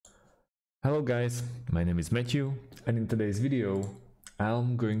Hello guys, my name is Matthew, and in today's video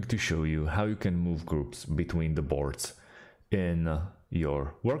I'm going to show you how you can move groups between the boards in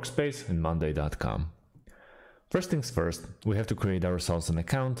your workspace in Monday.com. First things first, we have to create ourselves an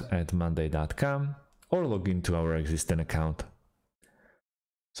account at Monday.com or log into our existing account.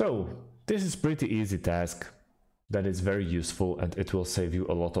 So this is pretty easy task that is very useful and it will save you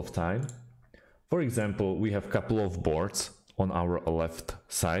a lot of time. For example, we have a couple of boards on our left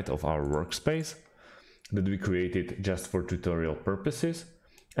side of our workspace that we created just for tutorial purposes.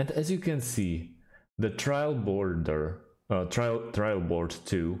 And as you can see, the trial board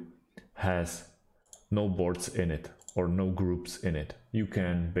 2 has no boards in it or no groups in it. You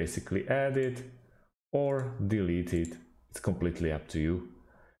can basically add it or delete it. It's completely up to you.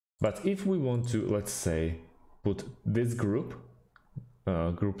 But if we want to, let's say, put this group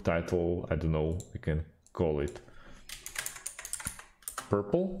title, I don't know, we can call it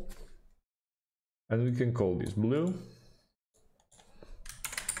purple, and we can call this blue.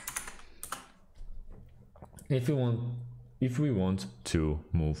 If we want to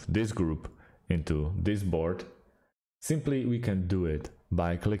move this group into this board, simply we can do it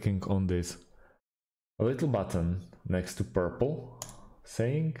by clicking on this little button next to purple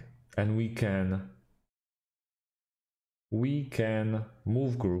saying, and we can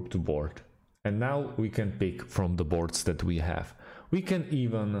move group to board. And now we can pick from the boards that we have. We can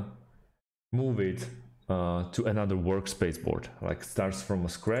even move it to another workspace board, like starts from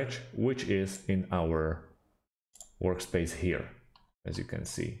scratch, which is in our workspace here, as you can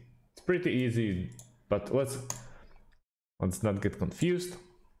see. It's pretty easy, but let's not get confused.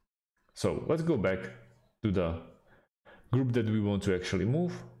 So let's go back to the group that we want to actually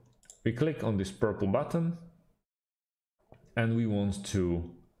move. We click on this purple button and we want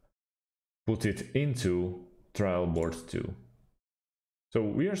to put it into trial board 2. So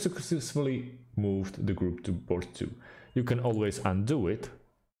we are successfully moved the group to board 2. You can always undo it,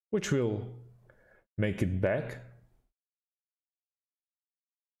 which will make it back.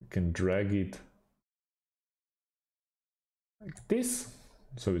 You can drag it like this,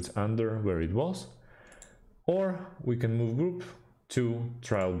 so it's under where it was. Or we can move group to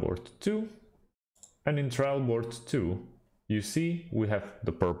trial board 2. And in trial board 2, you see we have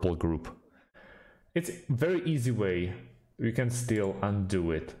the purple group. It's a very easy way. We can still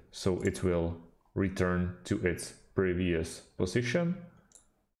undo it, so it will return to its previous position.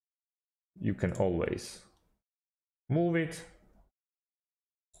 You can always move it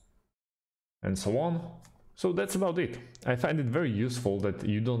and so on. So that's about it. I find it very useful that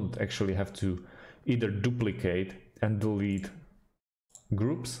you don't actually have to either duplicate and delete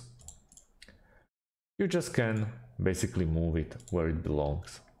groups. You just can basically move it where it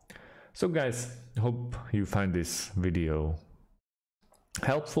belongs. So guys, hope you find this video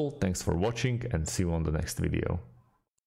helpful. Thanks for watching and see you on the next video.